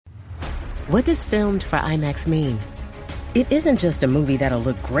What does filmed for IMAX mean? It isn't just a movie that'll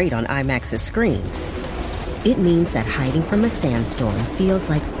look great on IMAX's screens. It means that hiding from a sandstorm feels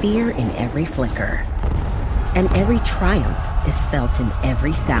like fear in every flicker. And every triumph is felt in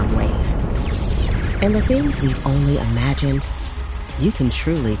every sound wave. And the things we've only imagined, you can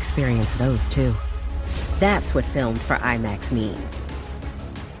truly experience those too. That's what filmed for IMAX means.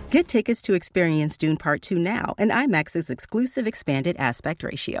 Get tickets to experience Dune Part 2 now and IMAX's exclusive expanded aspect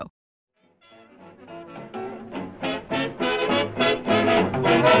ratio.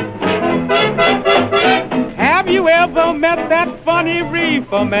 Have you ever met that funny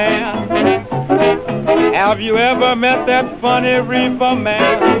reefer man? Have you ever met that funny reefer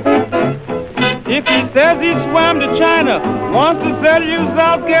man? If he says he swam to China, wants to sell you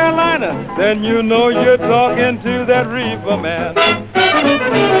South Carolina, then you know you're talking to that reefer man.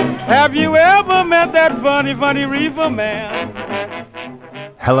 Have you ever met that funny, funny reefer man?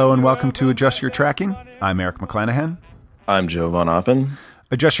 Hello and welcome to Adjust Your Tracking. I'm Eric McClanahan. I'm Joe Von Oppen.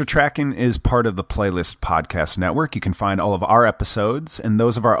 Adjust Your Tracking is part of the Playlist Podcast Network. You can find all of our episodes and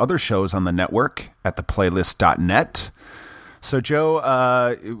those of our other shows on the network at theplaylist.net. So,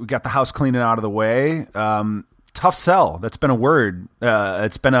 Joe, we got the house cleaning out of the way. Tough sell. That's been a word.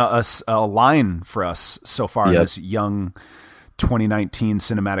 It's been a line for us so far in this young 2019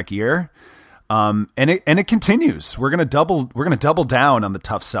 cinematic year. And it continues. We're gonna double down on the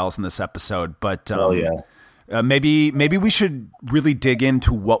tough sells in this episode. But maybe we should really dig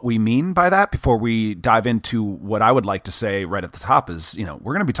into what we mean by that before we dive into what I would like to say right at the top is,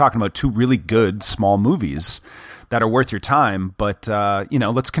 we're going to be talking about two really good small movies that are worth your time. But,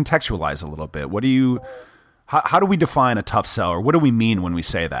 let's contextualize a little bit. How do we define a tough sell, or what do we mean when we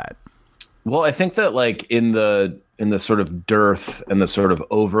say that? Well, I think that in the sort of dearth and the sort of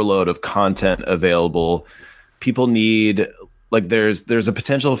overload of content available, people need there's a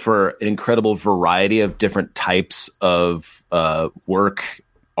potential for an incredible variety of different types of work,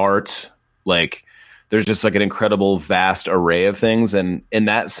 art. There's just an incredible vast array of things. And in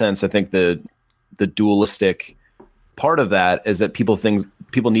that sense, I think the dualistic part of that is that people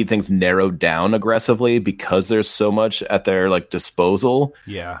need things narrowed down aggressively because there's so much at their disposal.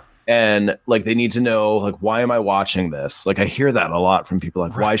 Yeah. And they need to know, why am I watching this? I hear that a lot from people,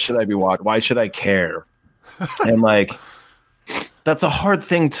 right. Why should I be watching? Why should I care? And that's a hard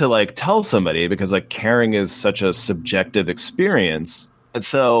thing to tell somebody because caring is such a subjective experience. And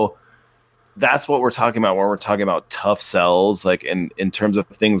so that's what we're talking about when we're talking about tough sells, in terms of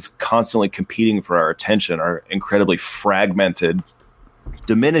things constantly competing for our attention, our incredibly fragmented,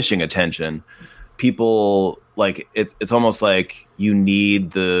 diminishing attention. People it's almost like you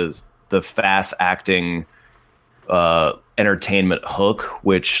need the fast acting entertainment hook,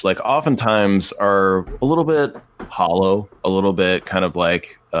 which oftentimes are a little bit hollow, a little bit kind of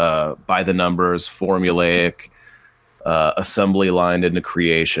by the numbers, formulaic, assembly lined into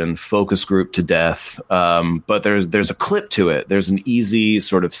creation, focus group to death. But there's a clip to it. There's an easy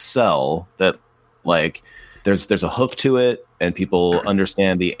sort of sell that there's a hook to it, and people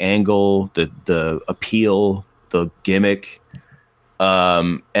understand the angle, the appeal, the gimmick.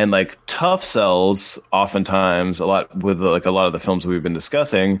 And tough sells, oftentimes a lot of the films we've been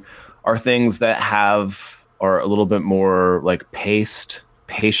discussing are things that are a little bit more paced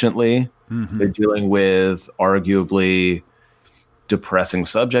patiently. Mm-hmm. They're dealing with arguably depressing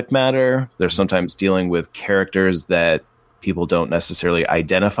subject matter. They're sometimes dealing with characters that people don't necessarily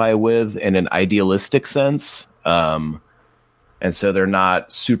identify with in an idealistic sense. And so they're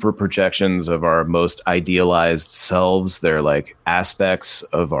not super projections of our most idealized selves. They're aspects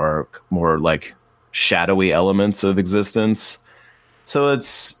of our more shadowy elements of existence. So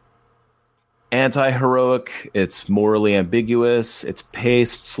it's anti-heroic. It's morally ambiguous. It's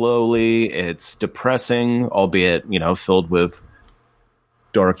paced slowly. It's depressing, albeit, filled with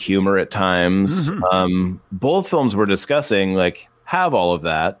dark humor at times. Mm-hmm. Both films we're discussing have all of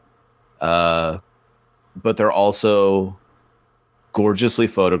that. But they're also gorgeously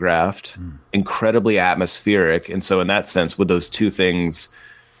photographed, incredibly atmospheric. And so in that sense, with those two things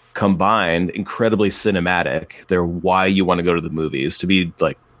combined, incredibly cinematic, they're why you want to go to the movies, to be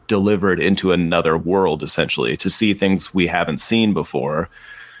delivered into another world, essentially, to see things we haven't seen before.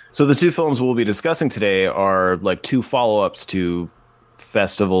 So the two films we'll be discussing today are two follow-ups to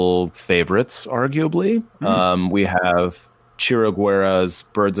festival favorites, arguably. We have Chiro Guerra's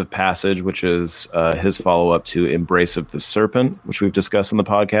Birds of Passage, which is his follow-up to Embrace of the Serpent, which we've discussed on the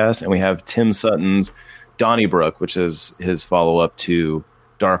podcast. And we have Tim Sutton's Donnybrook, which is his follow-up to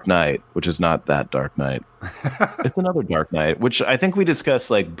Dark Knight, which is not that Dark Knight. It's another Dark Knight, which I think we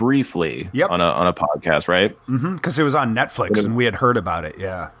discussed briefly on a podcast, right? Because it was on Netflix and we had heard about it,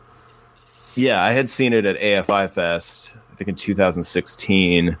 yeah. Yeah, I had seen it at AFI Fest, I think in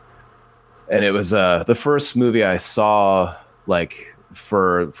 2016, and it was the first movie I saw like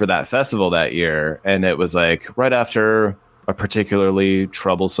for that festival that year, and it was like right after a particularly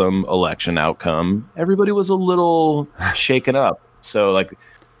troublesome election outcome. Everybody was a little shaken up. So like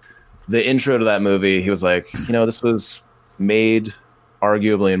the intro to that movie, he was like, this was made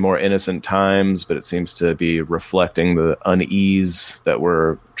arguably in more innocent times, but it seems to be reflecting the unease that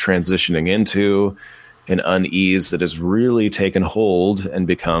we're transitioning into, an unease that has really taken hold and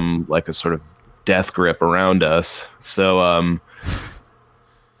become like a sort of death grip around us. So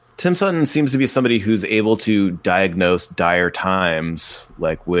Tim Sutton seems to be somebody who's able to diagnose dire times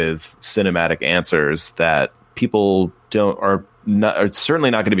like with cinematic answers that people are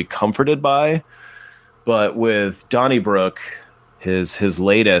certainly not going to be comforted by. But with Donnybrook, his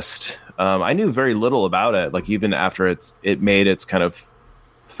latest, I knew very little about it. Like even after it made its kind of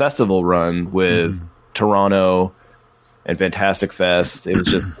festival run with Toronto and Fantastic Fest, it was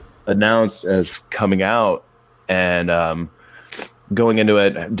just announced as coming out, and going into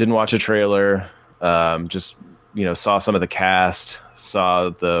it, didn't watch a trailer, just saw some of the cast, saw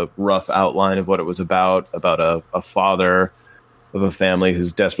the rough outline of what it was about a father of a family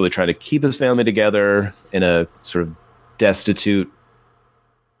who's desperately trying to keep his family together in a sort of destitute,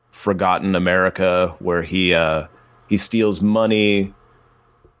 forgotten America where he steals money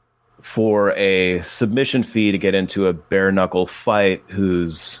for a submission fee to get into a bare knuckle fight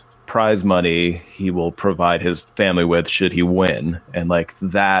whose prize money he will provide his family with should he win. And like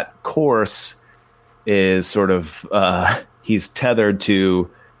that course is sort of he's tethered to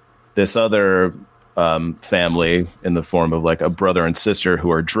this other family in the form of like a brother and sister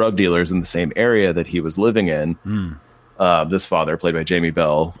who are drug dealers in the same area that he was living in. This father played by Jamie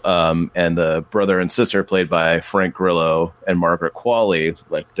Bell, and the brother and sister played by Frank Grillo and Margaret Qualley.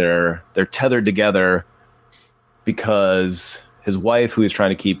 Like they're tethered together because his wife, who he's trying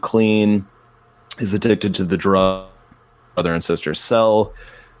to keep clean, is addicted to the drug. Brother and sister sell.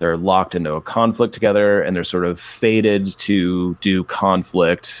 They're locked into a conflict together, and they're sort of fated to do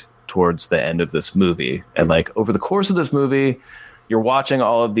conflict towards the end of this movie. And like over the course of this movie, you're watching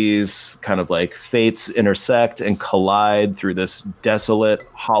all of these kind of like fates intersect and collide through this desolate,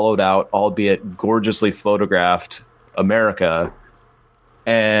 hollowed out, albeit gorgeously photographed America.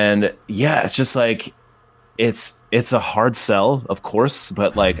 And yeah, it's just like, it's a hard sell, of course,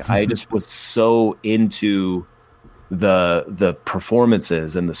 but like I just was so into the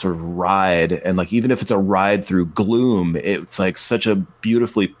performances and the sort of ride, and like even if it's a ride through gloom, it's like such a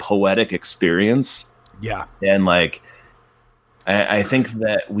beautifully poetic experience. Yeah. And like I think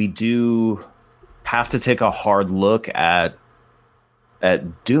that we do have to take a hard look at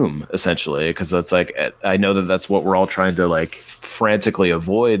doom, essentially, because it's like I know that that's what we're all trying to like frantically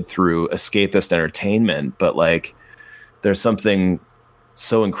avoid through escapist entertainment, but like there's something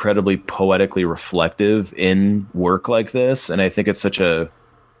so incredibly poetically reflective in work like this, and I think it's such a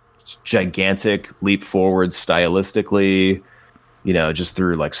gigantic leap forward stylistically, just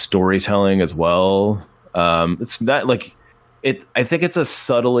through like storytelling as well. It's not like it. I think it's a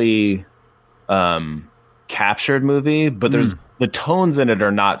subtly captured movie, but there's the tones in it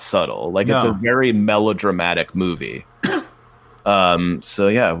are not subtle. Like it's a very melodramatic movie. So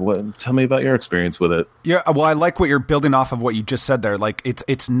yeah, tell me about your experience with it. Yeah, well, I like what you're building off of what you just said there. Like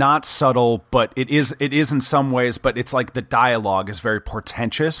it's not subtle, but it is in some ways, but it's like the dialogue is very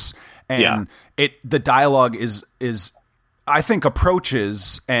portentous, and the dialogue is I think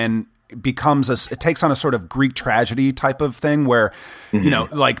approaches and becomes it takes on a sort of Greek tragedy type of thing where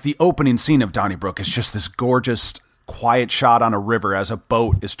like the opening scene of Donnybrook is just this gorgeous quiet shot on a river as a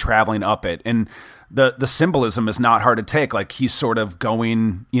boat is traveling up it, and the symbolism is not hard to take. Like he's sort of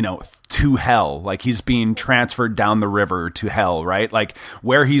going, to hell, like he's being transferred down the river to hell, right? Like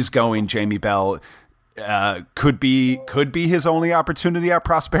where he's going, Jamie Bell could be his only opportunity at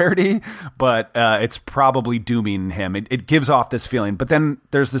prosperity, but it's probably dooming him. It gives off this feeling. But then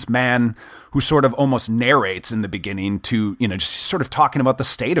there's this man who sort of almost narrates in the beginning to, just sort of talking about the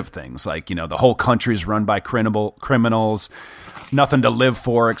state of things. Like, the whole country's run by criminals, nothing to live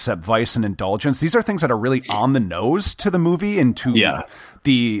for except vice and indulgence. These are things that are really on the nose to the movie and to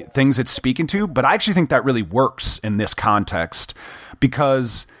the things it's speaking to. But I actually think that really works in this context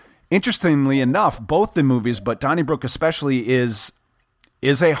because, interestingly enough, both the movies, but Donnybrook especially, is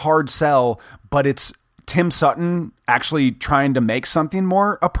a hard sell, but it's Tim Sutton actually trying to make something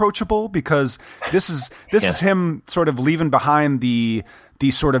more approachable, because this is him sort of leaving behind the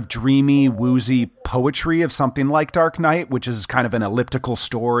sort of dreamy, woozy poetry of something like Dark Knight, which is kind of an elliptical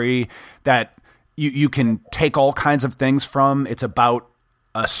story that you can take all kinds of things from. It's about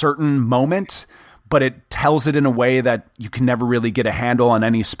a certain moment, but it tells it in a way that you can never really get a handle on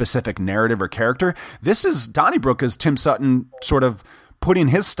any specific narrative or character. This is Donnybrook as Tim Sutton sort of putting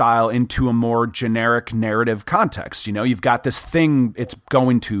his style into a more generic narrative context. You know, you've got this thing it's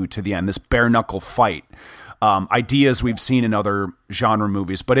going to the end, this bare knuckle fight, ideas we've seen in other genre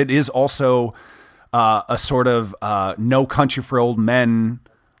movies, but it is also a sort of No Country for Old Men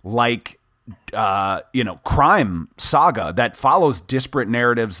like crime saga that follows disparate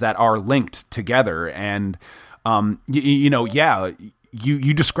narratives that are linked together. And,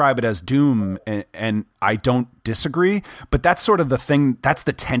 you describe it as doom, and I don't disagree, but that's sort of the thing. That's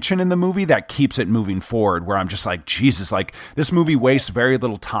the tension in the movie that keeps it moving forward, where I'm just like, Jesus, like this movie wastes very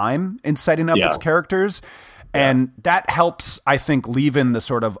little time in setting up its characters. And that helps, I think, leave in the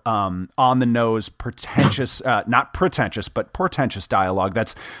sort of on the nose, pretentious, not pretentious, but portentous dialogue.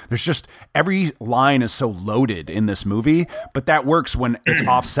 There's just every line is so loaded in this movie, but that works when it's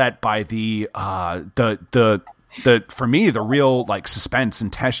offset by the for me, the real like suspense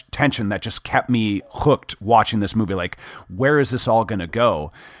and tension that just kept me hooked watching this movie. Like, where is this all going to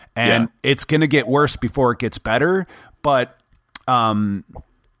go? And it's going to get worse before it gets better. But,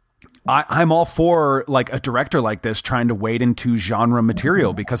 I'm all for like a director like this trying to wade into genre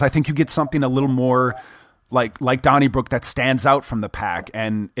material, because I think you get something a little more like Donnybrook that stands out from the pack.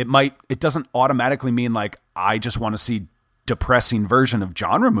 And it doesn't automatically mean like, I just want to see depressing version of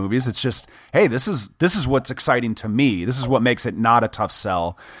genre movies. It's just, hey, this is what's exciting to me. This is what makes it not a tough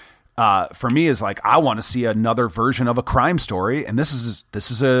sell. For me is like, I want to see another version of a crime story. And this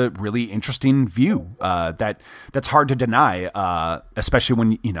is a really interesting view, that's hard to deny, especially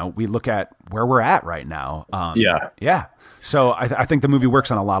when, we look at where we're at right now. Yeah. So I think the movie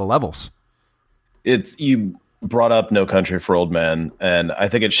works on a lot of levels. You brought up No Country for Old Men, and I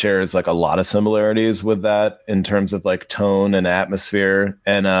think it shares like a lot of similarities with that in terms of like tone and atmosphere.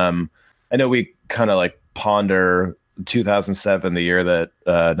 And I know we kind of like ponder 2007, the year that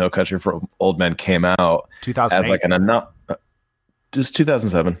No Country for Old Men came out, 2008 as like just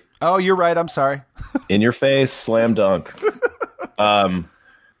 2007. Oh, you're right. I'm sorry. In your face, slam dunk.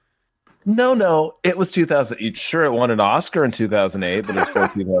 No, it was 2000. Sure, it won an Oscar in 2008, but it's for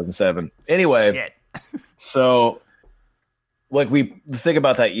 2007. Anyway, shit. So like we think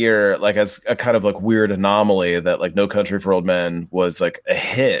about that year like as a kind of like weird anomaly that like No Country for Old Men was like a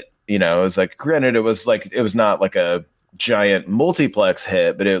hit. It was like, granted, it was not like a giant multiplex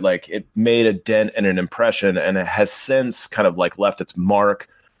hit, but it made a dent and an impression, and it has since kind of like left its mark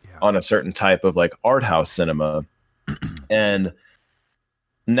on a certain type of like art house cinema. And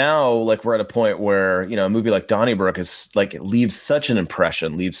now like we're at a point where, a movie like Donnybrook is like, it leaves such an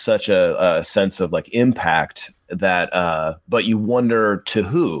impression, leaves such a sense of like impact that, but you wonder to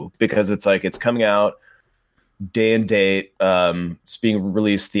who, because it's like, it's coming out day and date. It's being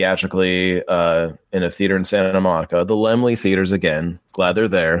released theatrically in a theater in Santa Monica, the Laemmle Theaters again. Glad they're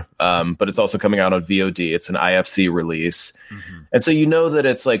there. But it's also coming out on VOD. It's an IFC release. Mm-hmm. And so that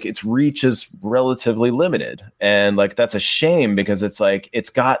it's like its reach is relatively limited. And like that's a shame, because it's like it's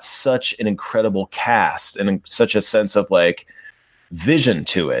got such an incredible cast and such a sense of like vision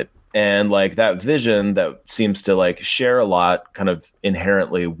to it. And like that vision that seems to like share a lot kind of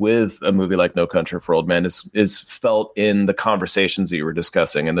inherently with a movie like No Country for Old Men is felt in the conversations that you were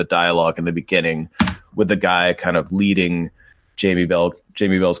discussing and the dialogue in the beginning with the guy kind of leading Jamie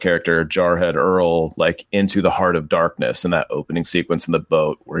Bell's character, Jarhead Earl, like into the heart of darkness in that opening sequence in the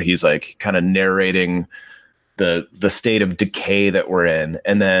boat where he's like kind of narrating the state of decay that we're in,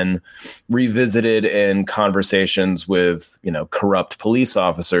 and then revisited in conversations with, corrupt police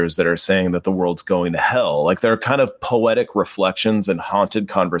officers that are saying that the world's going to hell. Like they're kind of poetic reflections and haunted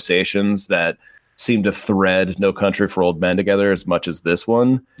conversations that seem to thread No Country for Old Men together as much as this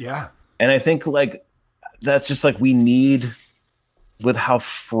one. Yeah. And I think like, that's just like, we need, with how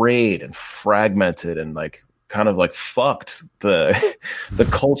frayed and fragmented and like kind of like fucked the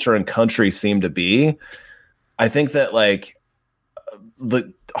culture and country seem to be. I think that like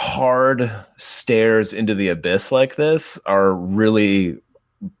the hard stares into the abyss like this are really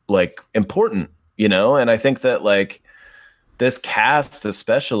like important, and I think that like this cast,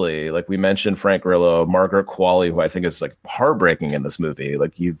 especially like we mentioned Frank Grillo, Margaret Qualley, who I think is like heartbreaking in this movie.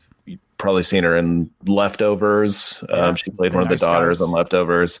 Like you've probably seen her in Leftovers. She played one of the daughters on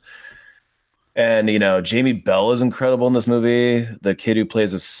Leftovers. And, Jamie Bell is incredible in this movie. The kid who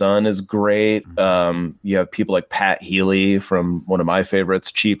plays his son is great. You have people like Pat Healy from one of my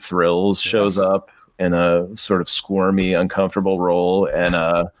favorites, Cheap Thrills, shows up in a sort of squirmy, uncomfortable role.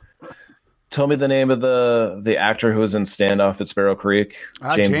 And tell me the name of the actor who was in Standoff at Sparrow Creek.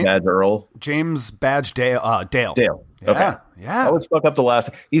 James Badge Earl. James Badge Dale. Dale. Okay. Yeah. I always fuck up the last.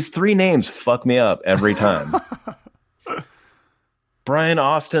 These 3 names fuck me up every time. Brian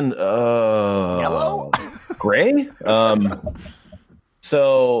Austin. Yellow? Gray?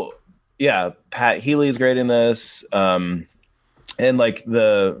 So, yeah, Pat Healy's great in this. And like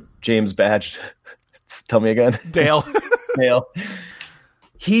the James Badge. Tell me again. Dale. Dale.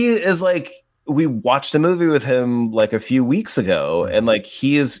 He is like, we watched a movie with him like a few weeks ago, and like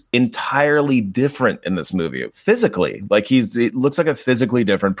he is entirely different in this movie physically. Like he looks like a physically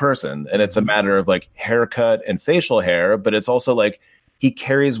different person, and it's a matter of like haircut and facial hair, but it's also like he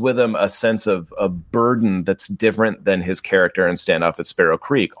carries with him a sense of a burden that's different than his character in Standoff at Sparrow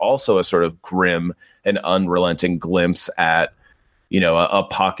Creek. Also a sort of grim and unrelenting glimpse at, you know, a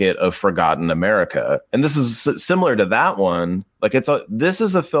pocket of forgotten America. And this is similar to that one. Like this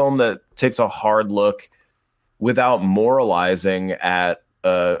is a film that takes a hard look without moralizing at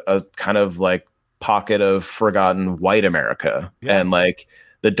a kind of like pocket of forgotten white America. Yeah. And like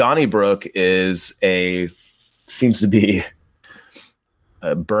the Donnybrook seems to be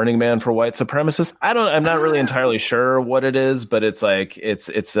a Burning Man for white supremacists. I'm not really entirely sure what it is, but it's like, it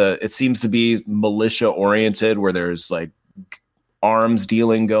seems to be militia oriented, where there's like arms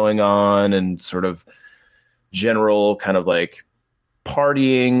dealing going on and sort of general kind of like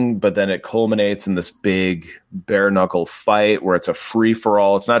partying, but then it culminates in this big bare knuckle fight where it's a free for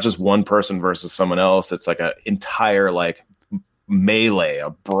all. It's not just one person versus someone else. It's like an entire like melee, a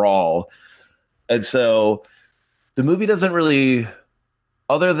brawl. And so the movie doesn't really,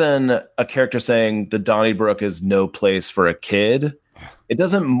 other than a character saying the Donnybrook is no place for a kid, it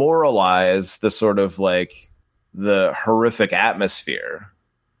doesn't moralize the sort of like the horrific atmosphere.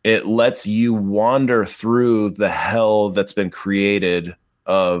 It lets you wander through the hell that's been created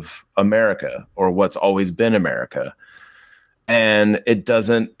of America, or what's always been America. And it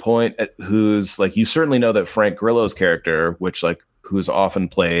doesn't point at who's like, you certainly know that Frank Grillo's character, which like who's often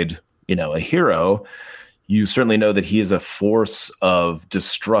played, you know, a hero, you certainly know that he is a force of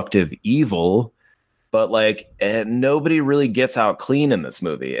destructive evil. But like nobody really gets out clean in this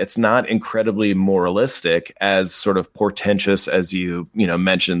movie. It's not incredibly moralistic, as sort of portentous as you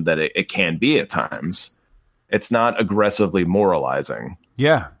mentioned that it can be at times. It's not aggressively moralizing.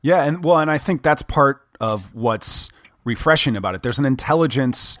 Yeah. And I think that's part of what's refreshing about it. There's an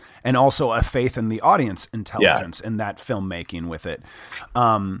intelligence and also a faith in the audience intelligence in that filmmaking with it.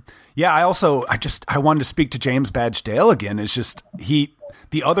 I wanted to speak to James Badge Dale again. It's just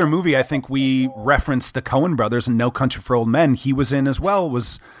the other movie I think we referenced, the Coen brothers and No Country for Old Men, he was in as well,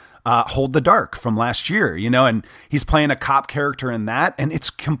 was Hold the Dark from last year, and he's playing a cop character in that, and it's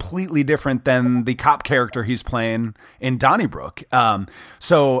completely different than the cop character he's playing in Donnybrook.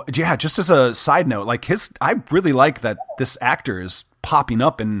 So yeah, just as a side note, like I really like that this actor is popping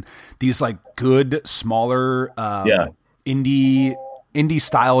up in these like good, smaller, indie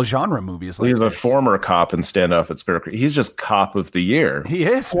style genre movies. Like he's a former cop in Standoff at Sparrow Creek. He's just cop of the year. He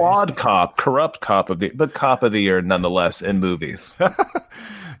is flawed cop, corrupt cop but cop of the year nonetheless in movies.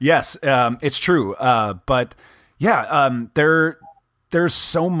 Yes, it's true. But yeah, there's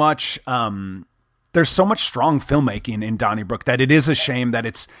so much strong filmmaking in Donnybrook that it is a shame that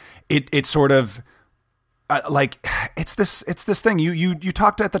it's sort of like it's this thing. You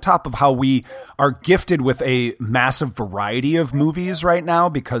talked at the top of how we are gifted with a massive variety of movies right now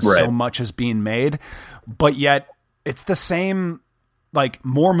because so much is being made, but yet it's the same, like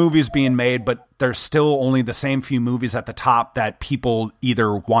more movies being made, but there's still only the same few movies at the top that people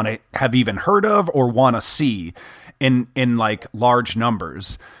either want to have even heard of or want to see in like large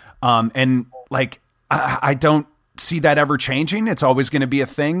numbers. And like, I don't see that ever changing. It's always going to be a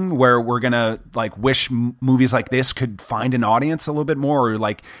thing where we're going to like wish movies like this could find an audience a little bit more, or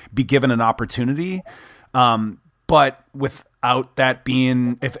like be given an opportunity. But without that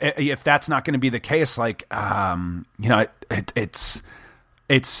being, if that's not going to be the case, like,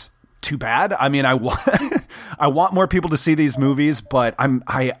 it's too bad. I mean, I want more people to see these movies, but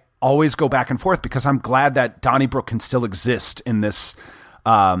I always go back and forth because I'm glad that Donnybrook can still exist in this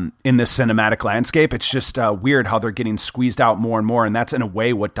cinematic landscape. It's just weird how they're getting squeezed out more and more. And that's in a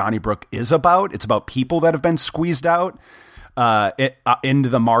way what Donnybrook is about. It's about people that have been squeezed out into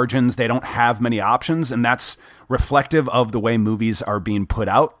the margins. They don't have many options. And that's reflective of the way movies are being put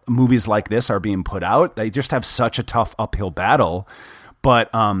out. Movies like this are being put out. They just have such a tough uphill battle.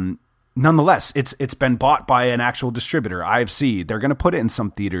 But nonetheless, it's been bought by an actual distributor, IFC. They're going to put it in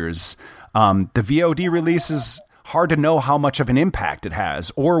some theaters. The VOD release is hard to know how much of an impact it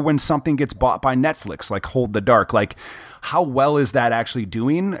has, or when something gets bought by Netflix, like Hold the Dark, like how well is that actually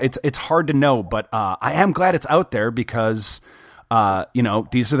doing? It's hard to know, but I am glad it's out there because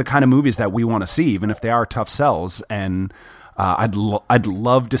these are the kind of movies that we want to see, even if they are tough sells. And I'd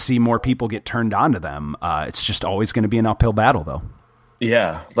love to see more people get turned on to them. It's just always going to be an uphill battle, though.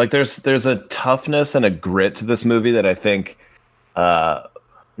 Yeah, like there's a toughness and a grit to this movie that I think,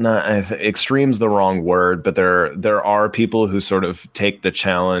 extreme's the wrong word, but there are people who sort of take the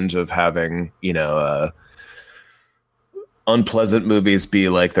challenge of having, unpleasant movies be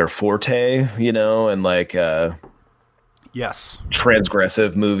like their forte, and like yes,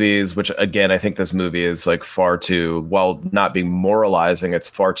 transgressive movies, which again, I think this movie is like far too, while not being moralizing, it's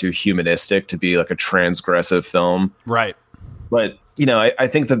far too humanistic to be like a transgressive film. Right. But, I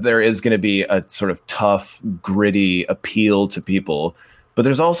think that there is going to be a sort of tough, gritty appeal to people, but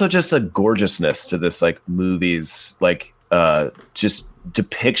there's also just a gorgeousness to this, like movie's like, just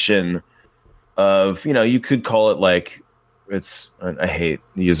depiction of, you could call it like, I hate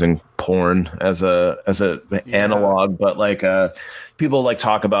using porn as a analog, but like people like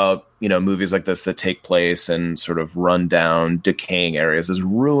talk about movies like this that take place in sort of run down, decaying areas as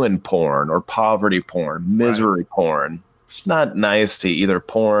ruin porn or poverty porn, misery porn. It's not nice to either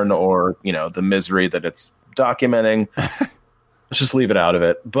porn or the misery that it's documenting. Let's just leave it out of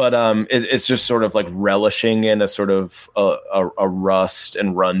it. But it's just sort of like relishing in a sort of a rust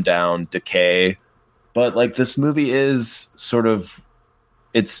and rundown decay. But like this movie is sort of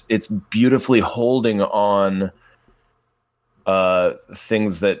it's beautifully holding on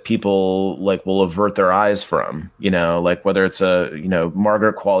things that people like will avert their eyes from, like whether it's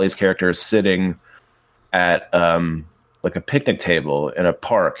Margaret Qualley's character is sitting at like a picnic table in a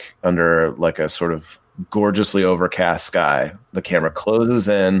park under like a sort of gorgeously overcast sky. The camera closes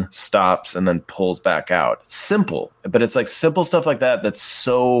in, stops, and then pulls back out. It's simple, but it's like simple stuff like that that's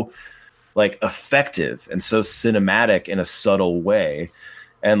so like effective and so cinematic in a subtle way.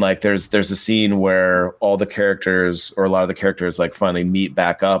 And like there's a scene where all the characters, or a lot of the characters, like finally meet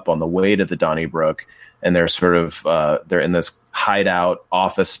back up on the way to the Donnybrook, and they're sort of they're in this hideout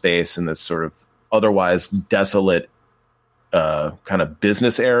office space in this sort of otherwise desolate kind of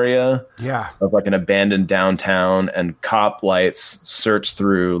business area of like an abandoned downtown, and cop lights search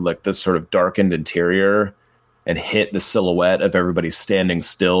through like this sort of darkened interior and hit the silhouette of everybody standing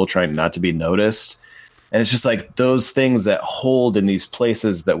still, trying not to be noticed. And it's just like those things that hold in these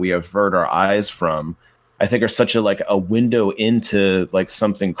places that we avert our eyes from, I think are such a window into like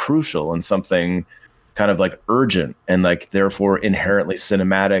something crucial and something kind of like urgent and like therefore inherently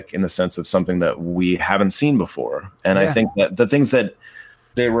cinematic in the sense of something that we haven't seen before. And I think that the things that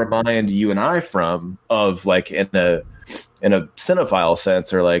they remind you and I from of like in a cinephile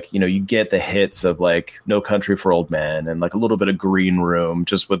sense are like, you get the hits of like No Country for Old Men and like a little bit of Green Room,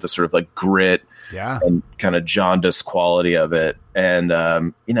 just with the sort of like grit and kind of jaundiced quality of it. And,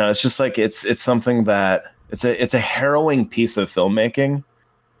 it's just like, it's something that it's a harrowing piece of filmmaking,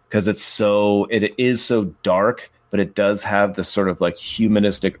 because it is so dark, but it does have this sort of like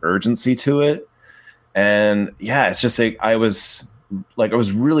humanistic urgency to it. And yeah, it's just like, I was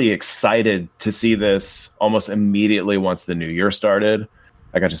really excited to see this almost immediately once the new year started.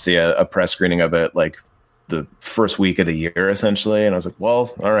 I got to see a press screening of it like the first week of the year, essentially. And I was like,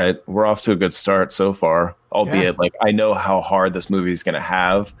 well, all right, we're off to a good start so far, albeit like I know how hard this movie is going to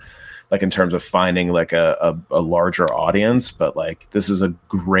have, like in terms of finding like a larger audience, but like this is a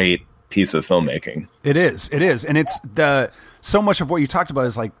great piece of filmmaking. It is. And it's so much of what you talked about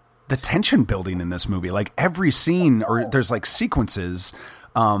is like the tension building in this movie. Like every scene, or there's like sequences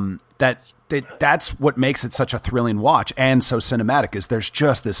that's what makes it such a thrilling watch and so cinematic, is there's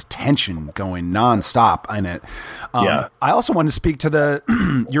just this tension going nonstop in it. I also wanted to speak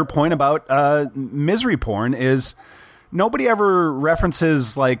to your point about misery porn. Is nobody ever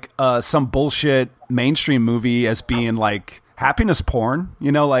references like some bullshit mainstream movie as being like happiness porn,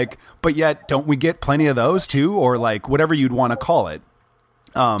 but yet don't we get plenty of those too, or like whatever you'd want to call it?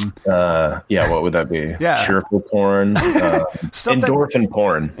 What would that be? Cheerful porn,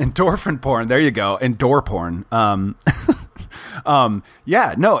 endorphin porn. There you go. Endor porn.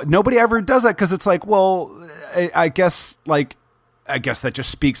 Nobody ever does that, because it's like, well, I guess that just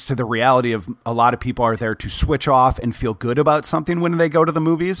speaks to the reality of a lot of people are there to switch off and feel good about something when they go to the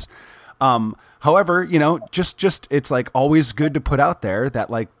movies. However, just it's like always good to put out there that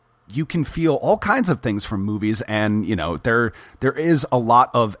like you can feel all kinds of things from movies, and there is a lot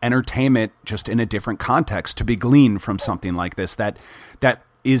of entertainment just in a different context to be gleaned from something like this that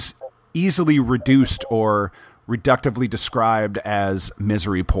is easily reduced or reductively described as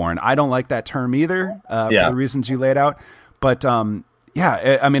misery porn. I don't like that term either, for the reasons you laid out. But I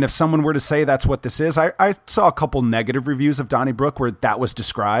mean, if someone were to say that's what this is, I saw a couple negative reviews of Donnybrook where that was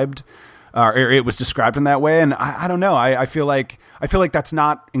described. or it was described in that way. And I don't know. I feel like that's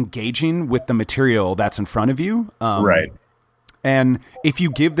not engaging with the material that's in front of you. Right. And if you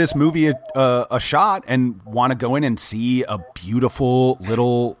give this movie a shot and want to go in and see a beautiful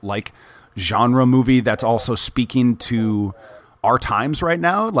little like genre movie that's also speaking to our times right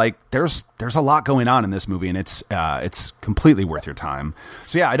now, like there's a lot going on in this movie, and it's completely worth your time.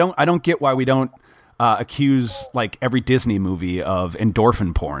 So yeah, I don't get why we don't accuse like every Disney movie of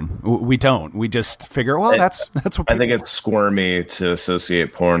endorphin porn. We don't. We just figure, well, that's what I think it's squirmy to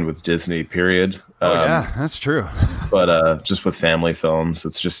associate porn with Disney, period. Yeah, that's true. But just with family films,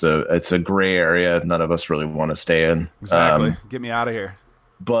 it's a gray area none of us really want to stay in. Exactly. Get me out of here.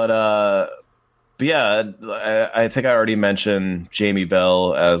 But yeah, I think I already mentioned Jamie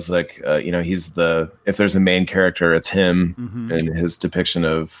Bell as like, he's if there's a main character, it's him and his depiction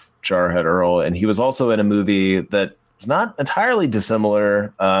of Jarhead Earl. And he was also in a movie that is not entirely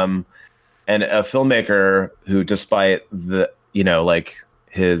dissimilar. And a filmmaker who, despite the,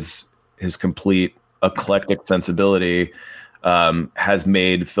 his complete eclectic sensibility, has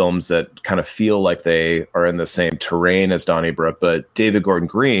made films that kind of feel like they are in the same terrain as Donnybrook. But David Gordon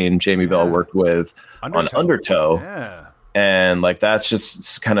Green, Jamie Bell worked with on Undertow. Yeah. And like that's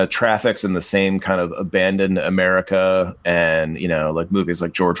just kind of traffics in the same kind of abandoned America, and like movies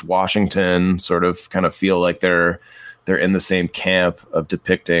like George Washington sort of kind of feel like they're in the same camp of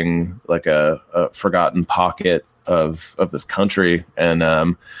depicting like a forgotten pocket of this country.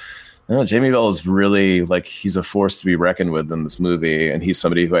 And Jamie Bell is really like, he's a force to be reckoned with in this movie, and he's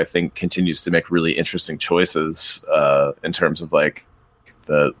somebody who I think continues to make really interesting choices in terms of like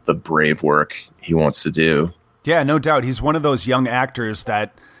the brave work he wants to do. Yeah, no doubt. He's one of those young actors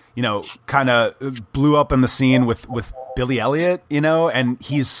that, kind of blew up in the scene with Billy Elliot, and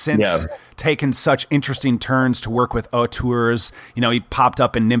he's since taken such interesting turns to work with auteurs. He popped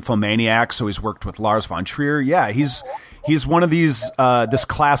up in Nymphomaniac, so he's worked with Lars von Trier. Yeah, he's one of these, this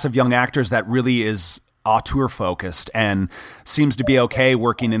class of young actors that really is auteur focused and seems to be okay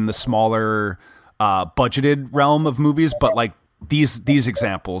working in the smaller budgeted realm of movies, but like, these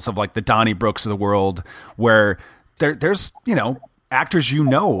examples of like the Donnybrooks of the world, where there's actors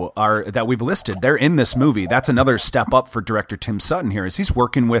that we've listed, they're in this movie. That's another step up for director Tim Sutton here, is he's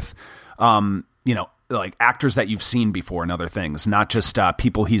working with like actors that you've seen before in other things, not just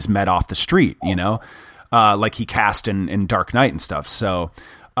people he's met off the street, like he cast in Dark Knight and stuff. So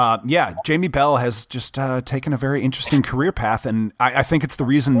Jamie Bell has just taken a very interesting career path, and I think it's the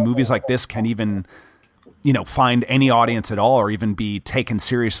reason movies like this can even find any audience at all, or even be taken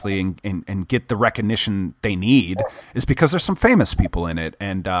seriously and get the recognition they need, is because there's some famous people in it.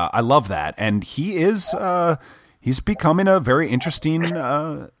 And I love that. And he's becoming a very interesting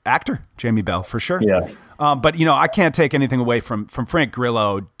actor, Jamie Bell, for sure. Yeah. But I can't take anything away from Frank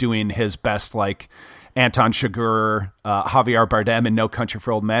Grillo doing his best, like Anton Chigurh, Javier Bardem in No Country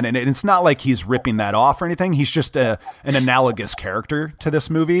for Old Men. And it's not like he's ripping that off or anything. He's just an analogous character to this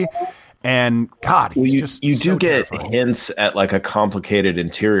movie. And God, he's you so do get terrifying. hints at like a complicated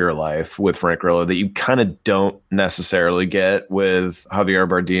interior life with Frank Grillo that you kind of don't necessarily get with Javier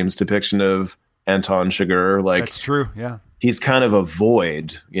Bardem's depiction of Anton Chigurh. Like, that's true. Yeah. He's kind of a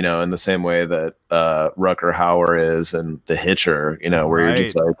void, in the same way that Rutger Hauer is in The Hitcher, where you're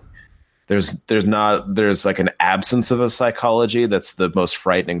just like, there's like an absence of a psychology that's the most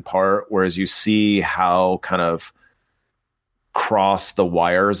frightening part. Whereas you see how kind of cross the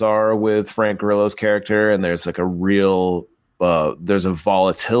wires are with Frank Grillo's character, and there's like a real there's a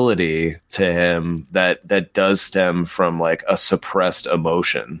volatility to him that does stem from like a suppressed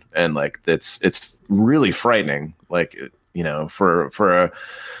emotion, and like it's really frightening, like for an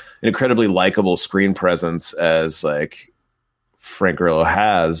incredibly likable screen presence as like Frank Grillo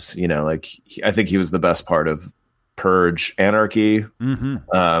has, I think he was the best part of Purge Anarchy.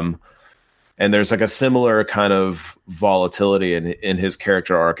 And there's like a similar kind of volatility in his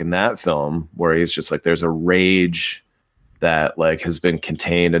character arc in that film, where he's just like, there's a rage that like has been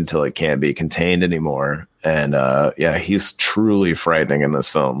contained until it can't be contained anymore. And he's truly frightening in this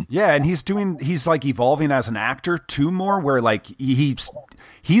film. Yeah, and he's like evolving as an actor too more, where like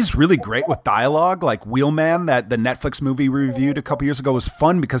he's really great with dialogue. Like Wheelman, that the Netflix movie we reviewed a couple years ago, was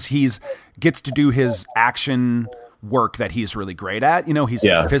fun because gets to do his action work that he's really great at. He's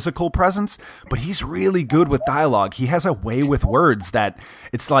a physical presence, but he's really good with dialogue. He has a way with words that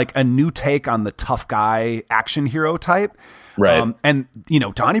it's like a new take on the tough guy action hero type. Right. And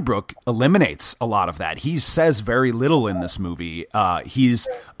Donnybrook eliminates a lot of that. He says very little in this movie. He's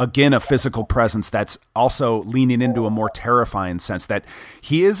again a physical presence that's also leaning into a more terrifying sense, that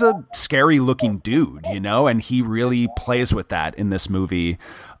he is a scary looking dude, and he really plays with that in this movie.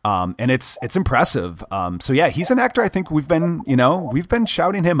 And it's impressive. So yeah, he's an actor. I think we've been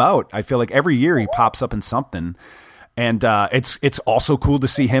shouting him out. I feel like every year he pops up in something. And it's also cool to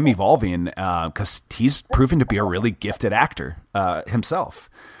see him evolving because he's proven to be a really gifted actor himself.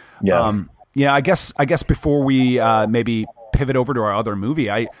 Yeah. I guess before we maybe pivot over to our other movie,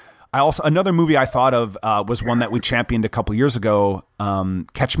 I also another movie I thought of was one that we championed a couple years ago,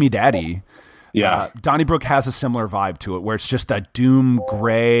 Catch Me Daddy. Yeah. Donnybrook has a similar vibe to it where it's just a doom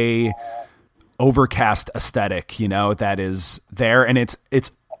gray overcast aesthetic, that is there. And it's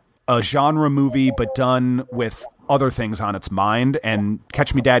a genre movie, but done with other things on its mind. And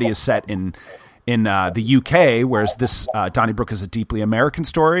Catch Me Daddy is set in the UK, whereas this Donnybrook is a deeply American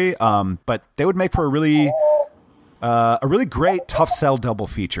story. But they would make for a really great tough sell double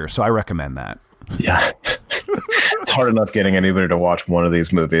feature. So I recommend that. Yeah. It's hard enough getting anybody to watch one of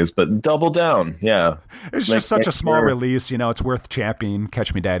these movies, but double down. Yeah. It's just such a small release, it's worth championing.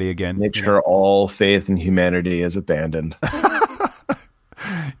 Catch Me Daddy again. Make sure all faith in humanity is abandoned.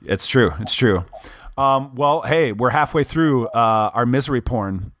 It's true. Well, hey, we're halfway through our misery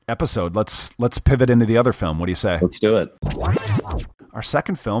porn episode. Let's pivot into the other film. What do you say? Let's do it. Our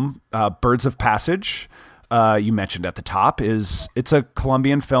second film, Birds of Passage, you mentioned at the top, it's a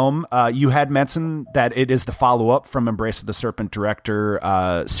Colombian film. You had mentioned that it is the follow-up from Embrace of the Serpent director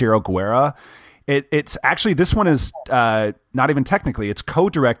Ciro Guerra. It's actually, this one is not even technically, it's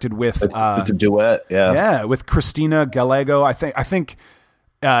co-directed with it's a duet, yeah, with Cristina Gallego. I think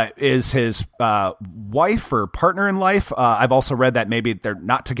is his wife or partner in life. I've also read that maybe they're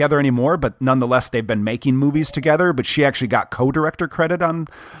not together anymore, but nonetheless they've been making movies together. But she actually got co-director credit on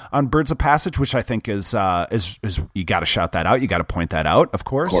Birds of Passage, which I think is you got to shout that out. You got to point that out, of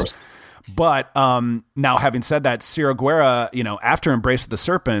course. Of course. But now, having said that, Ciro Guerra, after Embrace of the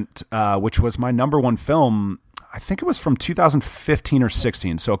Serpent, which was my number one film, I think it was from 2015 or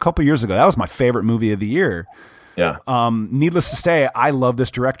 16, so a couple years ago. That was my favorite movie of the year. Yeah. Needless to say, I love this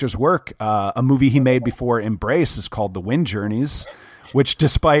director's work. A movie he made before Embrace is called The Wind Journeys, which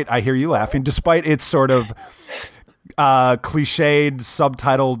I hear you laughing, despite its sort of cliched,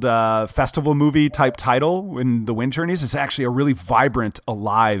 subtitled festival movie type title in The Wind Journeys, is actually a really vibrant,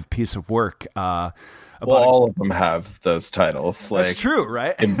 alive piece of work. All of them have those titles. That's true,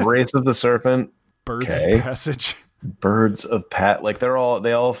 right? Embrace of the Serpent. Birds of Passage. Birds of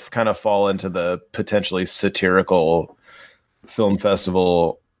they all kind of fall into the potentially satirical film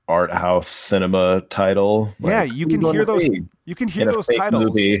festival art house cinema title. Yeah, you can hear those. You can hear those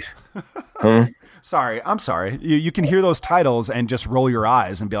titles. Huh? I'm sorry. You can hear those titles and just roll your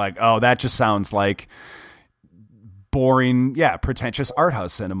eyes and be like, "Oh, that just sounds like boring, pretentious art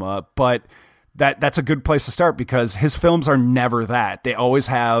house cinema." But that's a good place to start because his films are never that. They always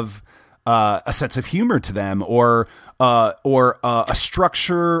have a sense of humor to them, or a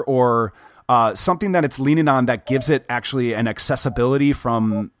structure, or something that it's leaning on that gives it actually an accessibility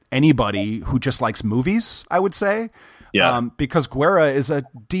from anybody who just likes movies, I would say. Yeah. Because Guerra is a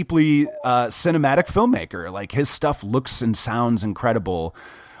deeply cinematic filmmaker. Like, his stuff looks and sounds incredible.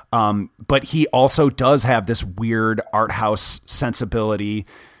 But he also does have this weird art house sensibility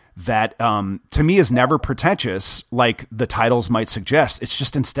that to me is never pretentious like the titles might suggest. It's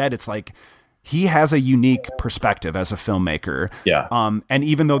just, instead, it's like he has a unique perspective as a filmmaker. Yeah. And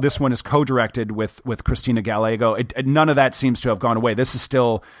even though this one is co-directed with Cristina Gallego, none of that seems to have gone away. This is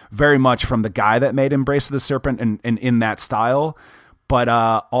still very much from the guy that made Embrace of the Serpent and in that style. But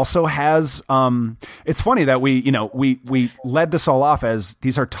also has it's funny that we led this all off as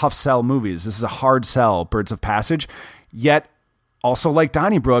these are tough sell movies. This is a hard sell, Birds of Passage. Yet also, like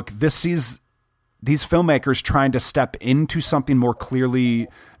Donnybrook, this sees these filmmakers trying to step into something more clearly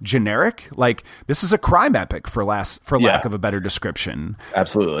generic. Like, this is a crime epic for lack of a better description.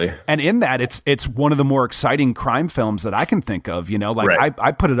 Absolutely. And in that, it's one of the more exciting crime films that I can think of. Right.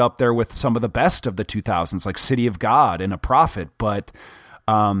 I put it up there with some of the best of the 2000s, like City of God and A Prophet. But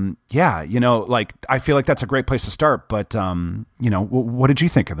I feel like that's a great place to start. But what did you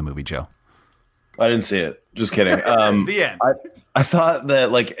think of the movie, Joe? I didn't see it. Just kidding. The end. I thought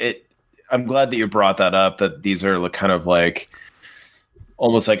that I'm glad that you brought that up, that these are kind of like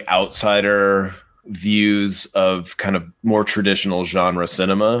almost like outsider views of kind of more traditional genre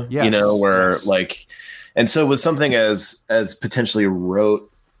cinema, yes, and so with something as potentially rote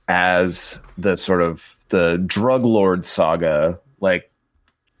as the sort of the drug lord saga, like,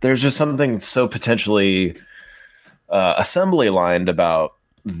 there's just something so potentially assembly lined about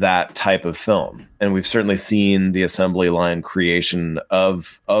that type of film. And we've certainly seen the assembly line creation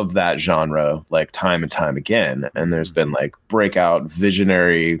of that genre like time and time again. And there's been like breakout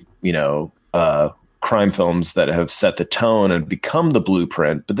visionary, crime crime films that have set the tone and become the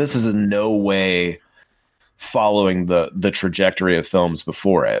blueprint, but this is in no way following the trajectory of films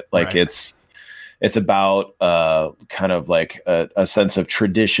before it. Like right. it's about kind of like a sense of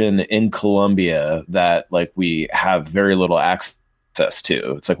tradition in Colombia that like we have very little access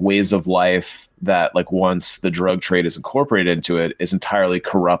to. It's like ways of life that like once the drug trade is incorporated into it is entirely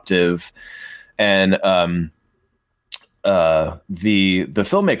corruptive. And the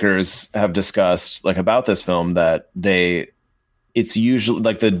filmmakers have discussed like about this film that it's usually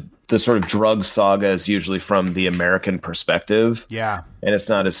like the sort of drug saga is usually from the American perspective. Yeah. And it's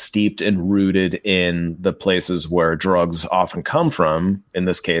not as steeped and rooted in the places where drugs often come from, in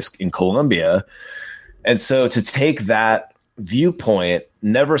this case, in Colombia. And so to take that viewpoint,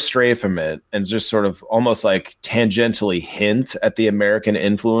 never stray from it, and just sort of almost like tangentially hint at the American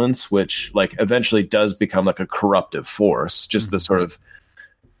influence, which like eventually does become like a corruptive force, just the sort of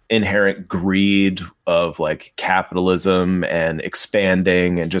inherent greed of like capitalism and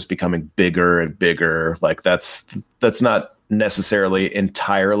expanding and just becoming bigger and bigger. Like that's not necessarily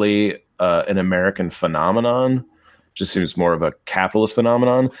entirely an American phenomenon. Just seems more of a capitalist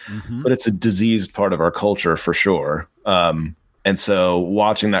phenomenon, but it's a diseased part of our culture for sure. And so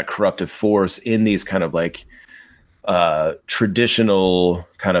watching that corruptive force in these kind of like traditional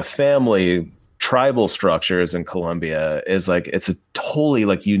kind of family tribal structures in Colombia is like, it's a totally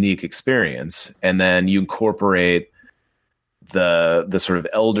like unique experience. And then you incorporate the sort of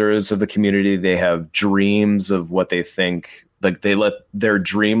elders of the community. They have dreams of what they think, like they let their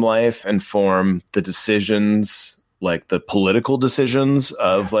dream life inform the decisions, like the political decisions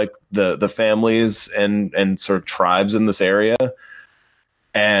of like the families and sort of tribes in this area.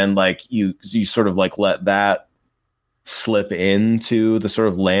 And like you sort of like let that slip into the sort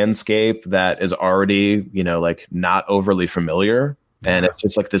of landscape that is already, you know, like not overly familiar. And it's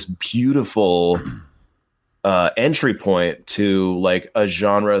just like this beautiful entry point to like a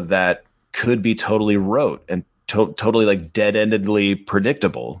genre that could be totally rote and totally like dead-endedly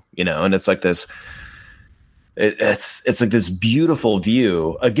predictable, you know. And it's like this, it's like this beautiful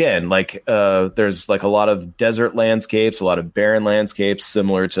view again, like there's like a lot of desert landscapes, a lot of barren landscapes,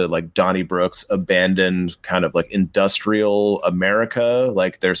 similar to like Donnybrook's abandoned kind of like industrial America.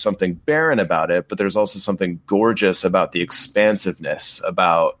 Like there's something barren about it, but there's also something gorgeous about the expansiveness,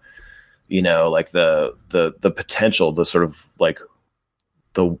 about, you know, like the potential, the sort of like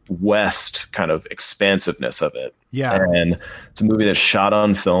the West kind of expansiveness of it. Yeah. And it's a movie that's shot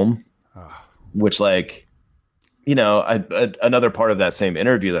on film, which like, you know, another part of that same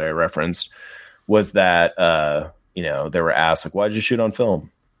interview that I referenced was that, you know, they were asked like, why did you shoot on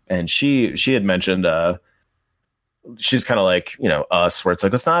film? And she had mentioned, she's kind of like, you know, us, where it's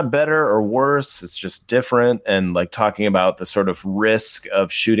like, it's not better or worse. It's just different. And like talking about the sort of risk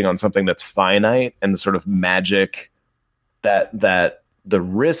of shooting on something that's finite and the sort of magic that the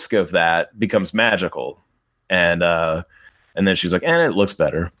risk of that becomes magical. And then she's like, and it looks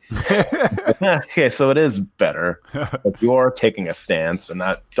better. Okay, so it is better. But you are taking a stance, and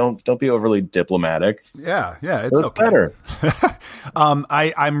that don't be overly diplomatic. Yeah, it's okay. Better.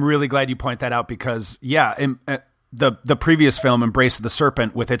 I'm really glad you point that out because the previous film, Embrace of the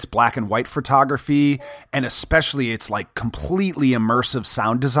Serpent, with its black and white photography and especially its like completely immersive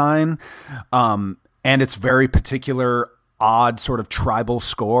sound design, and its very particular odd sort of tribal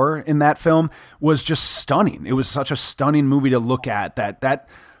score in that film was just stunning. It was such a stunning movie to look at. That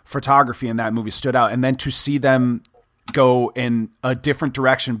photography in that movie stood out. And then to see them go in a different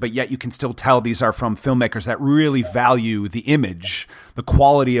direction, but yet you can still tell these are from filmmakers that really value the image, the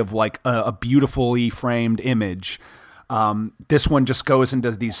quality of like a beautifully framed image. This one just goes into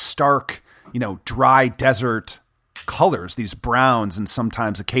these stark, you know, dry desert colors, these browns and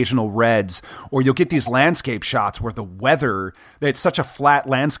sometimes occasional reds, or you'll get these landscape shots where the weather, it's such a flat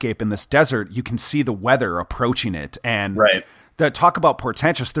landscape in this desert, you can see the weather approaching it. And talk about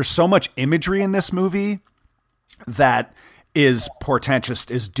portentous. There's so much imagery in this movie that is portentous,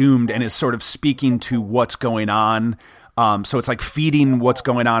 is doomed, and is sort of speaking to what's going on. So it's like feeding what's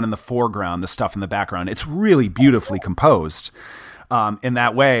going on in the foreground, the stuff in the background. It's really beautifully composed in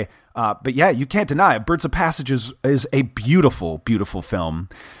that way. But yeah, you can't deny it. Birds of Passage is a beautiful, beautiful film.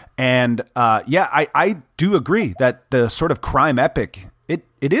 And I do agree that the sort of crime epic,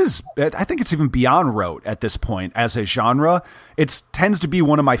 it is, I think it's even beyond rote at this point as a genre. It tends to be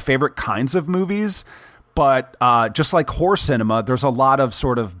one of my favorite kinds of movies. But just like horror cinema, there's a lot of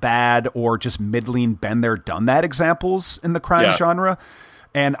sort of bad or just middling been there, done that examples in the crime genre.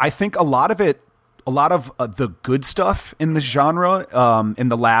 And I think a lot of the good stuff in this genre in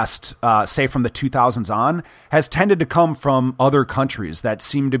the last, say from the 2000s on, has tended to come from other countries that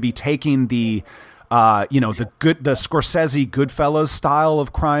seem to be taking the the Scorsese Goodfellas style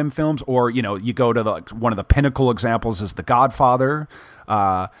of crime films, or, you go to one of the pinnacle examples is The Godfather,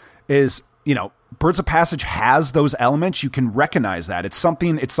 Birds of Passage has those elements. You can recognize that.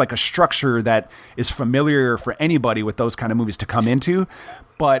 It's like a structure that is familiar for anybody with those kind of movies to come into,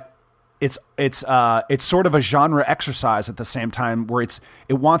 but it's sort of a genre exercise at the same time where it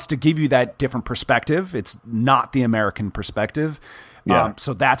wants to give you that different perspective. It's not the American perspective. Yeah.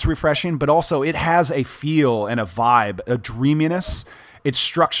 So that's refreshing, but also it has a feel and a vibe, a dreaminess. It's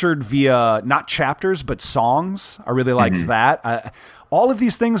structured via not chapters, but songs. I really liked that. All of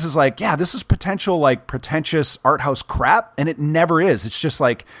these things is like, yeah, this is potential like pretentious art house crap, and it never is. It's just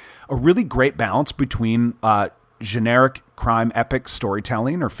like a really great balance between generic crime epic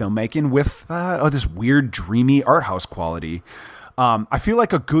storytelling or filmmaking with this weird dreamy art house quality. I feel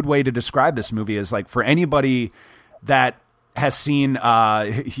like a good way to describe this movie is like for anybody that has seen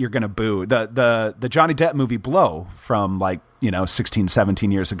you're gonna boo the Johnny Depp movie Blow from 16,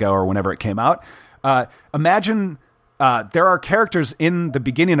 17 years ago or whenever it came out. Imagine there are characters in the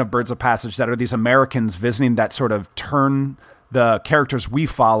beginning of Birds of Passage that are these Americans visiting that sort of turn the characters we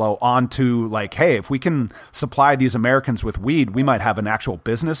follow onto like, hey, if we can supply these Americans with weed, we might have an actual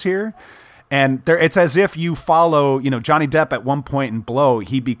business here. And it's as if you follow, Johnny Depp at one point in Blow,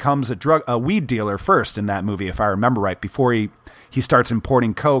 he becomes a weed dealer first in that movie, if I remember right, before he starts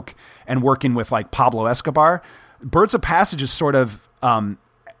importing coke and working with like Pablo Escobar. Birds of Passage is sort of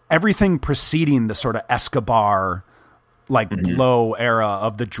everything preceding the sort of Escobar Blow era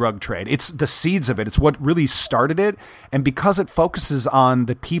of the drug trade. It's the seeds of it. It's what really started it. And because it focuses on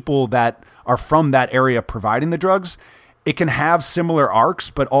the people that are from that area providing the drugs, it can have similar arcs,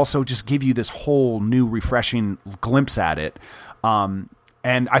 but also just give you this whole new refreshing glimpse at it. And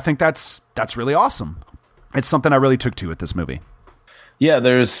I think that's really awesome. It's something I really took to with this movie. Yeah,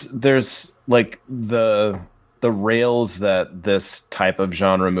 there's like the rails that this type of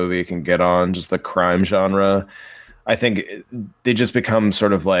genre movie can get on, just the crime genre. I think they just become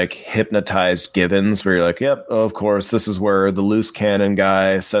sort of like hypnotized givens where you're like, yep, of course, this is where the loose cannon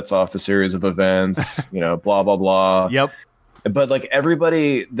guy sets off a series of events, blah, blah, blah. Yep. But like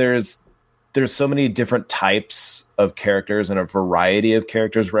everybody, there's so many different types of characters and a variety of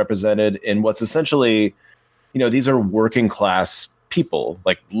characters represented in what's essentially, these are working class people,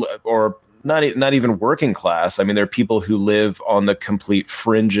 or not even working class. I mean, they're people who live on the complete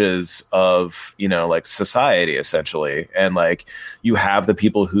fringes of, society, essentially. And like, you have the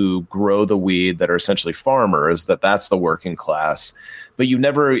people who grow the weed that are essentially farmers, that's the working class. But you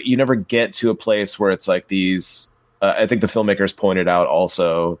never get to a place where it's like these, I think the filmmakers pointed out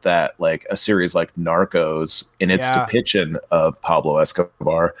also that like a series like Narcos in its depiction of Pablo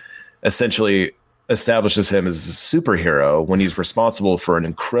Escobar essentially establishes him as a superhero when he's responsible for an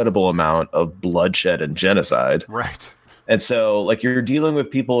incredible amount of bloodshed and genocide. Right. And so like you're dealing with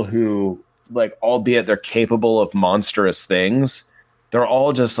people who like, albeit they're capable of monstrous things, they're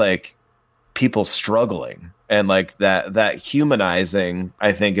all just like people struggling. And like that humanizing,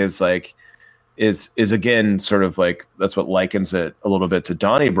 I think is again, sort of like, that's what likens it a little bit to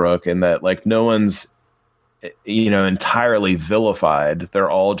Donnybrook, in that like no one's, entirely vilified. They're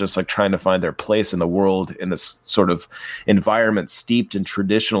all just like trying to find their place in the world in this sort of environment steeped in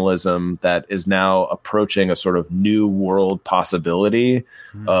traditionalism that is now approaching a sort of new world possibility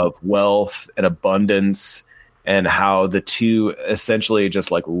of wealth and abundance, and how the two essentially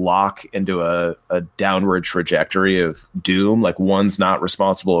just like lock into a downward trajectory of doom. Like one's not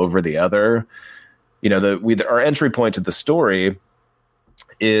responsible over the other. Our entry point to the story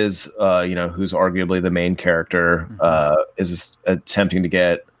is, who's arguably the main character, is attempting to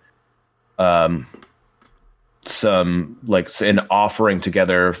get some like an offering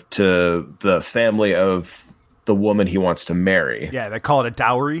together to the family of the woman he wants to marry. Yeah, they call it a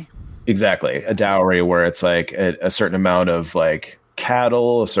dowry. Exactly, a dowry, where it's like a certain amount of like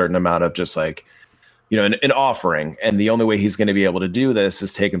cattle, a certain amount of just like, an offering. And the only way he's going to be able to do this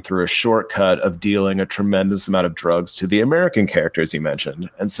is taken through a shortcut of dealing a tremendous amount of drugs to the American characters you mentioned.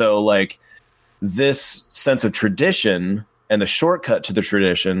 And so like this sense of tradition and the shortcut to the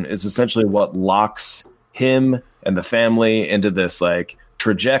tradition is essentially what locks him and the family into this like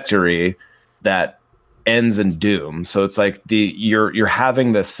trajectory that ends in doom. So it's like you're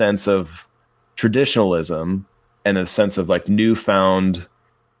having this sense of traditionalism and a sense of like newfound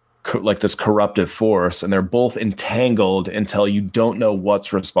like this corruptive force, and they're both entangled until you don't know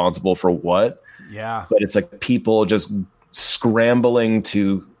what's responsible for what. Yeah. But it's like people just scrambling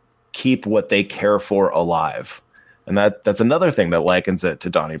to keep what they care for alive. And that's another thing that likens it to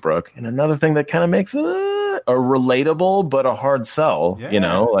Donnybrook, and another thing that kind of makes it a relatable but a hard sell,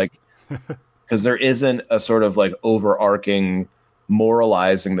 like because there isn't a sort of like overarching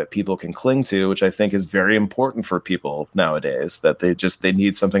moralizing that people can cling to, which I think is very important for people nowadays, that they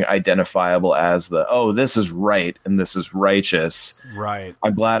need something identifiable as this is right and this is righteous. Right.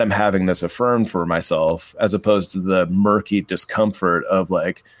 I'm glad I'm having this affirmed for myself, as opposed to the murky discomfort of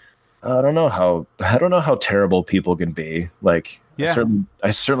like, I don't know how terrible people can be. Like, yeah.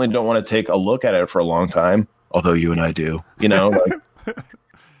 I certainly don't want to take a look at it for a long time, although you and I do, like,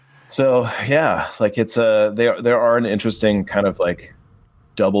 so yeah, like it's there are an interesting kind of like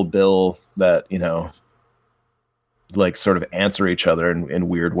double bill that, like sort of answer each other in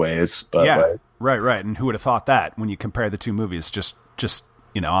weird ways. But yeah, like, right. And who would have thought that when you compare the two movies, just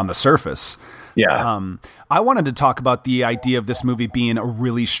on the surface? Yeah. I wanted to talk about the idea of this movie being a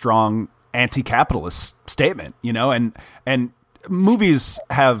really strong anti-capitalist statement, and movies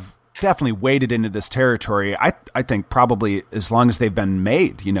have definitely waded into this territory. I think probably as long as they've been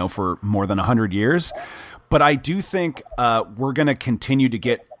made, for more than 100 years. But I do think we're going to continue to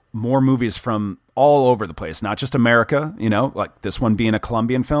get more movies from all over the place, not just America, like this one being a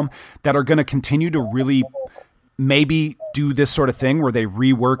Colombian film, that are going to continue to really maybe do this sort of thing where they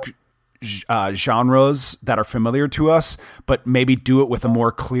rework genres that are familiar to us, but maybe do it with a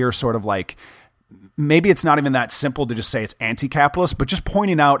more clear sort of like, maybe it's not even that simple to just say it's anti-capitalist, but just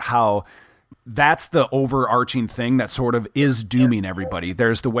pointing out how that's the overarching thing that sort of is dooming everybody.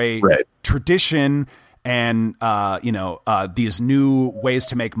 There's the way tradition and, these new ways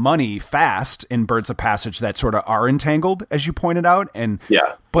to make money fast in Birds of Passage that sort of are entangled, as you pointed out. And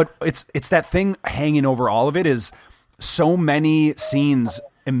but it's that thing hanging over all of it is so many scenes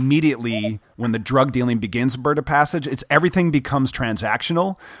immediately when the drug dealing begins in Bird of Passage, everything becomes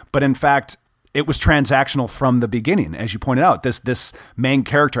transactional. But in fact, it was transactional from the beginning, as you pointed out. This main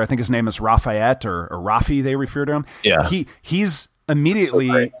character, I think his name is Rafayette or Rafi, they refer to him. Yeah, he's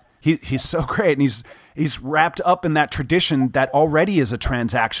immediately he's so great, and he's wrapped up in that tradition that already is a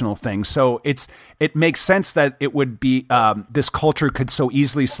transactional thing. So it makes sense that it would be this culture could so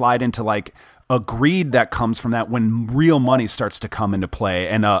easily slide into like a greed that comes from that when real money starts to come into play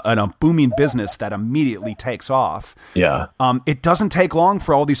and a booming business that immediately takes off. Yeah, it doesn't take long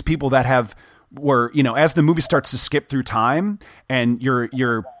for all these people that were, as the movie starts to skip through time and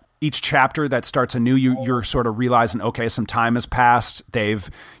you're each chapter that starts anew, you're sort of realizing, okay, some time has passed.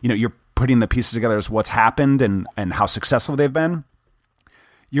 You're putting the pieces together as what's happened and how successful they've been.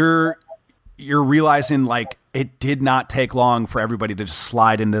 You're realizing like it did not take long for everybody to just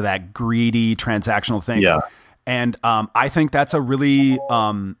slide into that greedy transactional thing. Yeah. And I think that's a really,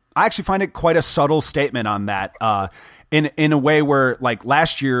 I actually find it quite a subtle statement on that. In a way where, like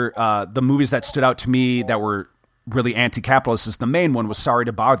last year, the movies that stood out to me that were really anti-capitalist is the main one was Sorry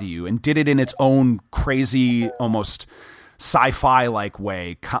to Bother You, and did it in its own crazy, almost sci-fi like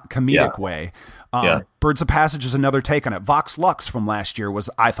way, comedic way. Birds of Passage is another take on it. Vox Lux from last year was,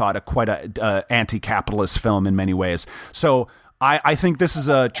 I thought, quite a anti-capitalist film in many ways. So I think this is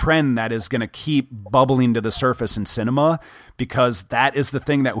a trend that is going to keep bubbling to the surface in cinema, because that is the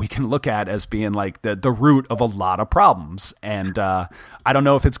thing that we can look at as being like the root of a lot of problems. And I don't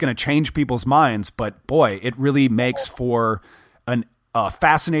know if it's going to change people's minds, but boy, it really makes for a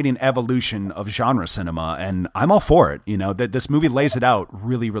fascinating evolution of genre cinema. And I'm all for it. That this movie lays it out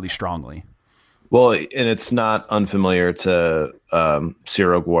really, really strongly. Well, and it's not unfamiliar to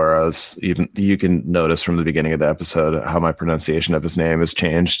Ciro Guerra's. Even you can notice from the beginning of the episode how my pronunciation of his name has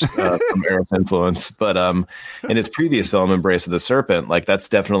changed from Eric's influence. But in his previous film, Embrace of the Serpent, like that's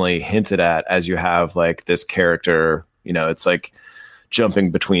definitely hinted at as you have like this character. It's like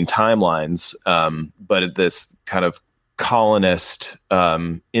jumping between timelines, but this kind of colonist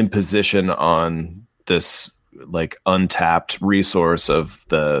imposition on this like untapped resource of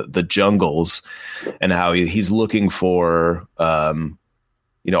the jungles, and how he's looking for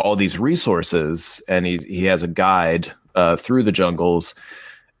all these resources, and he has a guide through the jungles,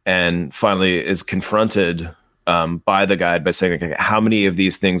 and finally is confronted by the guide by saying, okay, how many of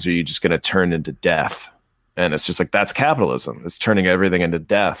these things are you just going to turn into death? And it's just like, that's capitalism. It's turning everything into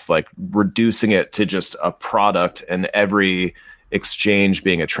death, like reducing it to just a product, and every exchange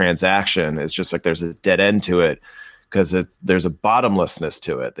being a transaction is just like there's a dead end to it, because there's a bottomlessness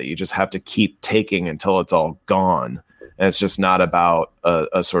to it that you just have to keep taking until it's all gone. And it's just not about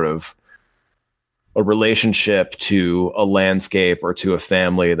a sort of a relationship to a landscape or to a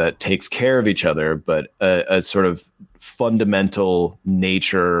family that takes care of each other, but a sort of fundamental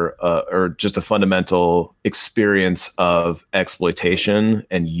nature or just a fundamental experience of exploitation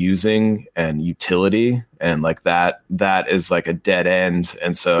and using and utility. And like that is like a dead end.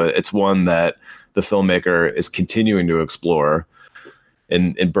 And so it's one that the filmmaker is continuing to explore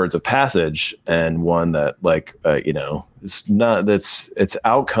in Birds of Passage, and one that it's not, its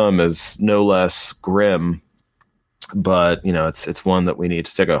outcome is no less grim, but it's one that we need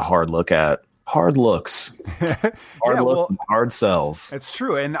to take a hard look at. Hard looks, and hard sells. It's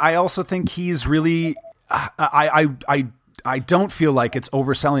true, and I also think he's really. I don't feel like it's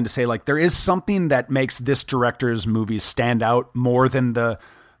overselling to say like there is something that makes this director's movies stand out more than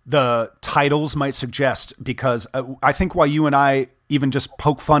the titles might suggest, because I think while you and I even just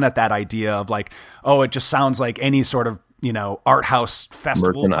poke fun at that idea of like, oh, it just sounds like any sort of art house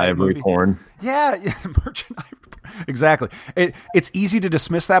festival Merchant Ivory movie. Porn. Yeah, Merchant Ivory. Exactly. It's easy to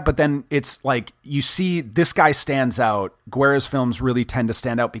dismiss that, but then it's like you see this guy stands out. Guerra's films really tend to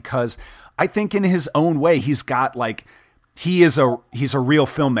stand out because I think in his own way he's got like he's a real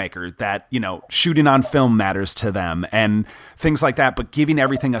filmmaker that shooting on film matters to them and things like that, but giving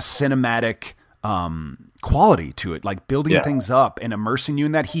everything a cinematic quality to it, like building things up and immersing you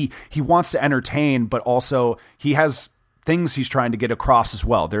in that. He wants to entertain, but also he has things he's trying to get across as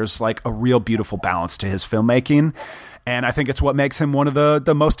well. There's like a real beautiful balance to his filmmaking. And I think it's what makes him one of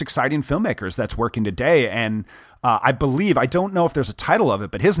the most exciting filmmakers that's working today. And I believe, I don't know if there's a title of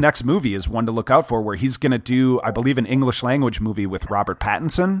it, but his next movie is one to look out for, where he's going to do, I believe, an English language movie with Robert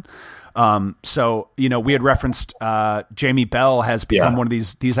Pattinson. So, we had referenced Jamie Bell has become one of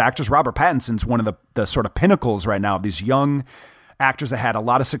these actors. Robert Pattinson's one of the sort of pinnacles right now of these young actors that had a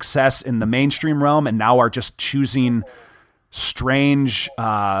lot of success in the mainstream realm and now are just choosing strange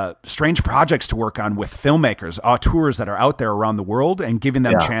projects to work on with filmmakers, auteurs that are out there around the world, and giving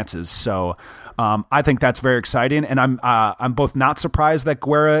them chances. So I think that's very exciting, and I'm both not surprised that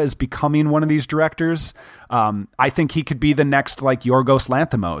Guerra is becoming one of these directors. I think he could be the next like Yorgos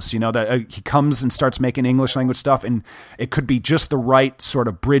Lanthimos. That he comes and starts making English language stuff, and it could be just the right sort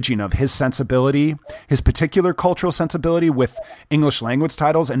of bridging of his sensibility, his particular cultural sensibility, with English language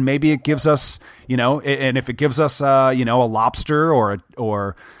titles, and maybe it gives us, and if it gives us, a lobster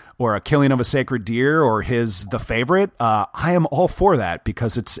or a killing of a sacred deer or The Favorite, I am all for that,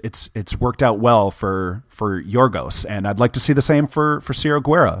 because it's worked out well for Yorgos, and I'd like to see the same for Ciro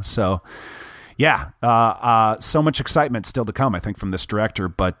Guerra. So so much excitement still to come, I think, from this director,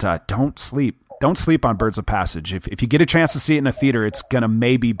 but don't sleep on Birds of Passage. If you get a chance to see it in a theater, it's gonna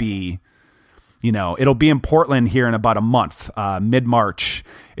maybe be, it'll be in Portland here in about a month, mid-March.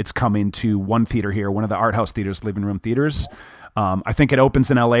 It's coming to one theater here, one of the art house theaters, Living Room Theaters. I think it opens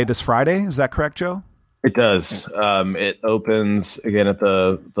in LA this Friday. Is that correct, Joe? It does. It opens again at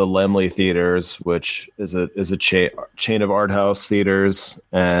the Laemmle Theaters, which is a chain of art house theaters,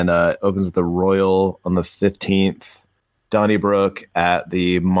 and opens at the Royal on the 15th, Donnybrook at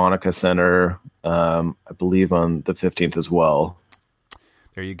the Monica Center, I believe on the 15th as well.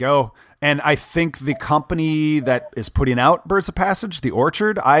 There you go. And I think the company that is putting out Birds of Passage, The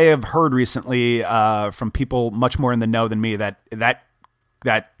Orchard, I have heard recently from people much more in the know than me that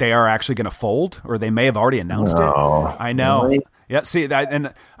they are actually going to fold, or they may have already announced it. I know. Really? Yeah. See that,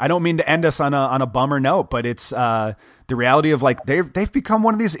 and I don't mean to end us on a bummer note, but it's the reality of like they've become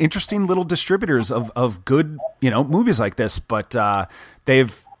one of these interesting little distributors of good movies like this, but I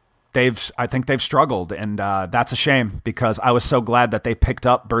think they've struggled, and that's a shame, because I was so glad that they picked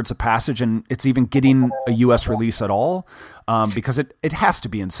up Birds of Passage, and it's even getting a U.S. release at all, because it has to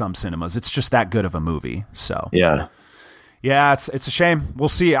be in some cinemas. It's just that good of a movie. So yeah, it's a shame. We'll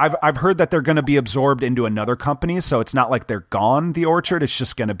see. I've heard that they're going to be absorbed into another company, so it's not like they're gone, The Orchard. It's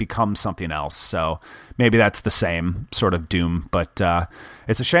just going to become something else. So maybe that's the same sort of doom, but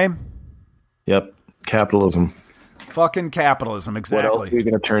it's a shame. Yep, capitalism. Fucking capitalism, exactly. What else are you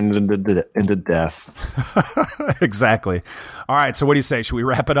going to turn into death? Exactly. All right, so what do you say? Should we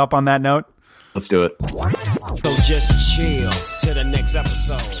wrap it up on that note? Let's do it. So just chill to the next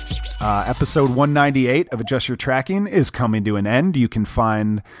episode. Episode 198 of Adjust Your Tracking is coming to an end. You can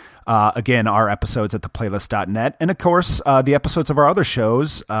find, again, our episodes at theplaylist.net. And, of course, the episodes of our other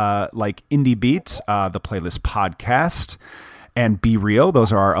shows, like Indie Beat, the Playlist Podcast, and Be Real.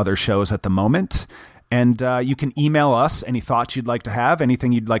 Those are our other shows at the moment. And you can email us any thoughts you'd like to have,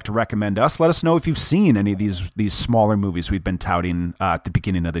 anything you'd like to recommend us. Let us know if you've seen any of these smaller movies we've been touting at the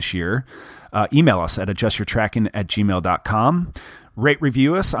beginning of this year. Email us at adjustyourtracking@gmail.com. Rate,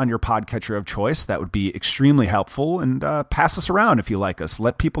 review us on your podcatcher of choice. That would be extremely helpful. And pass us around if you like us.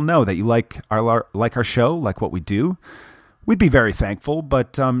 Let people know that you like our show, like what we do. We'd be very thankful,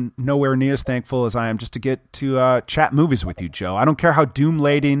 but nowhere near as thankful as I am just to get to chat movies with you, Joe. I don't care how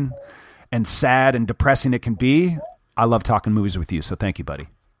doom-laden and sad and depressing it can be. I love talking movies with you, so thank you, buddy.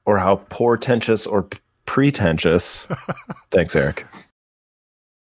 Or how portentous or pretentious. Thanks, Eric.